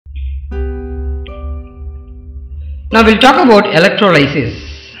now we'll talk about electrolysis.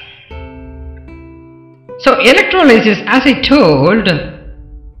 So electrolysis, as I told,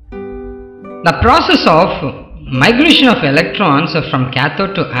 the process of migration of electrons from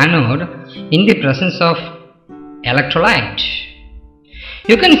cathode to anode in the presence of electrolyte.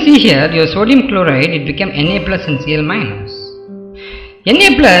 You can see here your sodium chloride, it became Na plus and Cl minus.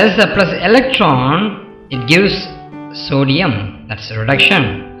 Na plus electron, it gives sodium, that's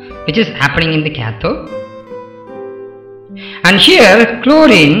reduction, which is happening in the cathode. And here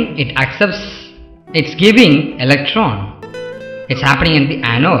chlorine, it accepts, it's giving electron, it's happening in the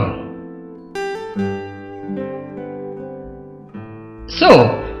anode. So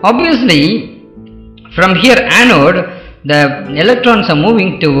obviously from here anode, the electrons are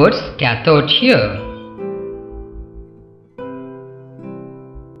moving towards cathode here.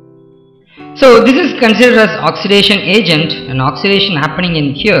 So this is considered as oxidation agent, and oxidation happening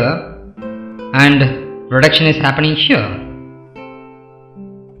in here and reduction is happening here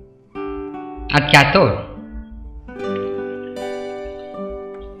at cathode.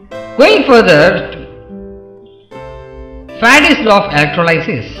 Going further, Faraday's law of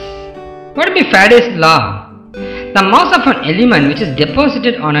electrolysis. What will be Faraday's law? The mass of an element which is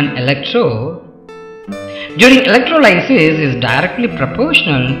deposited on an electrode during electrolysis is directly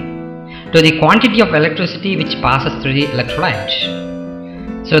proportional to the quantity of electricity which passes through the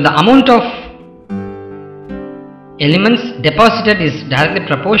electrolyte. So the amount of elements deposited is directly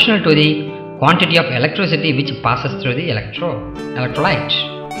proportional to the quantity of electricity which passes through the electrolyte.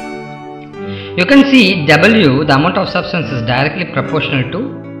 You can see W, the amount of substance, is directly proportional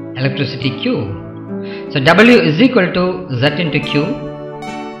to electricity Q. So W is equal to Z into Q,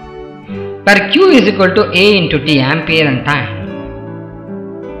 where Q is equal to A into T, ampere and time.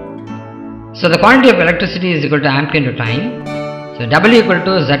 So the quantity of electricity is equal to ampere into time. So W equal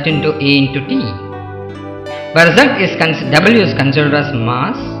to Z into A into T, where W is considered as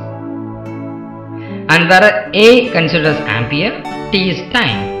mass, and where A considered as ampere, T is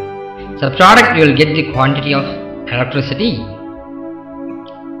time. So the product, you will get the quantity of electricity.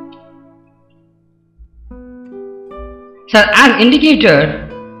 So as indicator,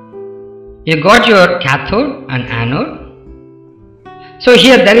 you got your cathode and anode. So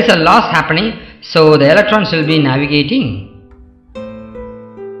here there is a loss happening, so the electrons will be navigating.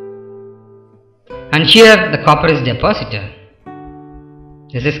 And here the copper is deposited.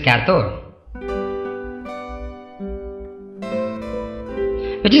 This is cathode,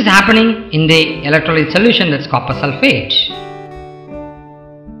 which is happening in the electrolyte solution, that's copper sulphate.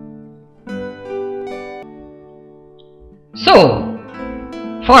 So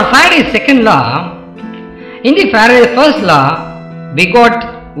for Faraday's second law, in the Faraday's first law, we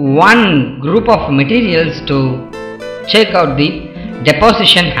got one group of materials to check out the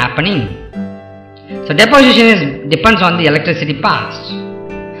deposition happening. So deposition depends on the electricity passed.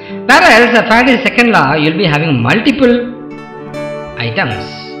 Whereas the Faraday's second law, you will be having multiple items,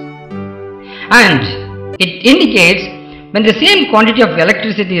 and it indicates when the same quantity of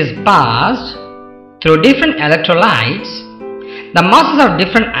electricity is passed through different electrolytes, the masses of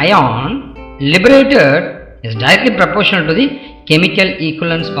different ion liberated is directly proportional to the chemical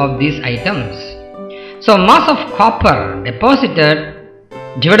equivalence of these items. So mass of copper deposited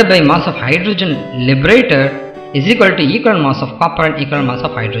divided by mass of hydrogen liberated is equal to equal mass of copper and equal mass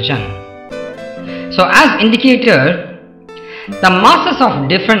of hydrogen. So as indicated, the masses of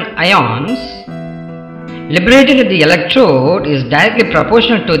different ions liberated at the electrode is directly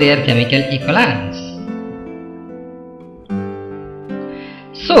proportional to their chemical equivalence.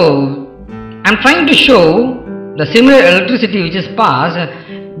 So I am trying to show the similar electricity which is passed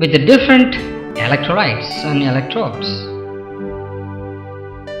with the different electrolytes and electrodes.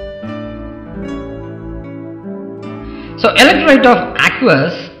 So electrolyte of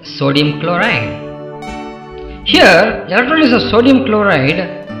aqueous sodium chloride. Here electrolysis of sodium chloride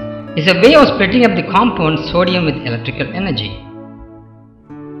is a way of splitting up the compound sodium with electrical energy.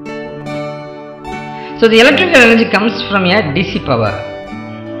 So the electrical energy comes from a DC power.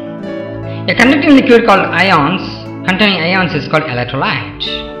 A conducting liquid called ions, containing ions, is called electrolyte,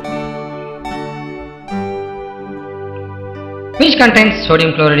 which contains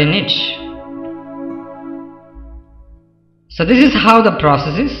sodium chloride in it. So this is how the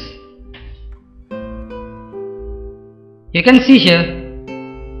process is. You can see here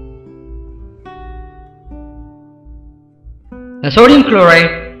the sodium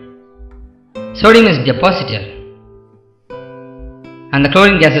chloride, sodium is deposited and the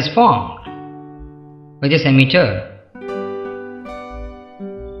chlorine gas is formed, which is emitter.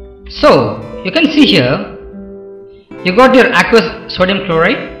 So you can see here you got your aqueous sodium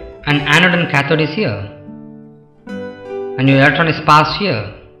chloride and anode and cathode is here. and your electron is passed here.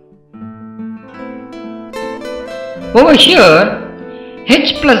 Over here,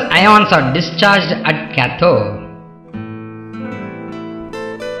 H plus ions are discharged at cathode.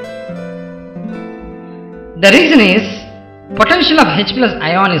 The reason is potential of H plus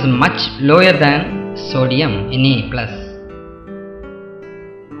ion is much lower than sodium Na plus.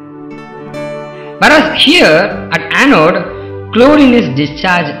 Whereas here at anode, chlorine is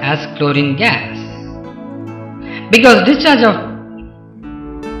discharged as chlorine gas. Because discharge of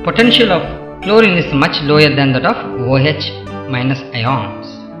potential of chlorine is much lower than that of OH minus ions.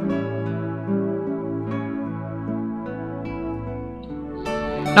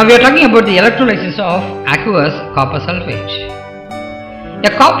 Now we are talking about the electrolysis of aqueous copper sulphate.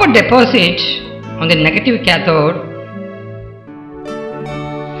 A copper deposit on the negative cathode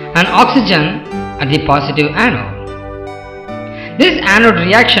and oxygen at the positive anode. This anode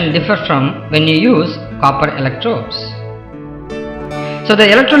reaction differs from when you use copper electrodes. So the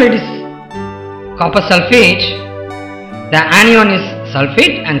electrolyte is copper sulphate, the anion is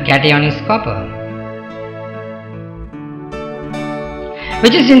sulphate and cation is copper,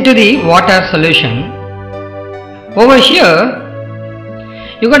 which is into the water solution. Over here,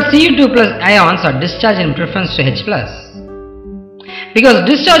 you got Cu2 plus ions are discharged in preference to H plus. Because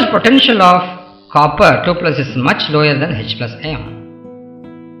discharge potential of copper 2 plus is much lower than H plus ion.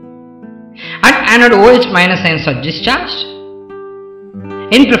 At anode, OH minus ions are discharged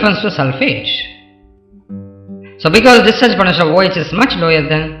in preference to sulphate. So because discharge potential of OH is much lower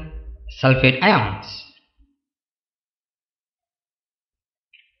than sulphate ions.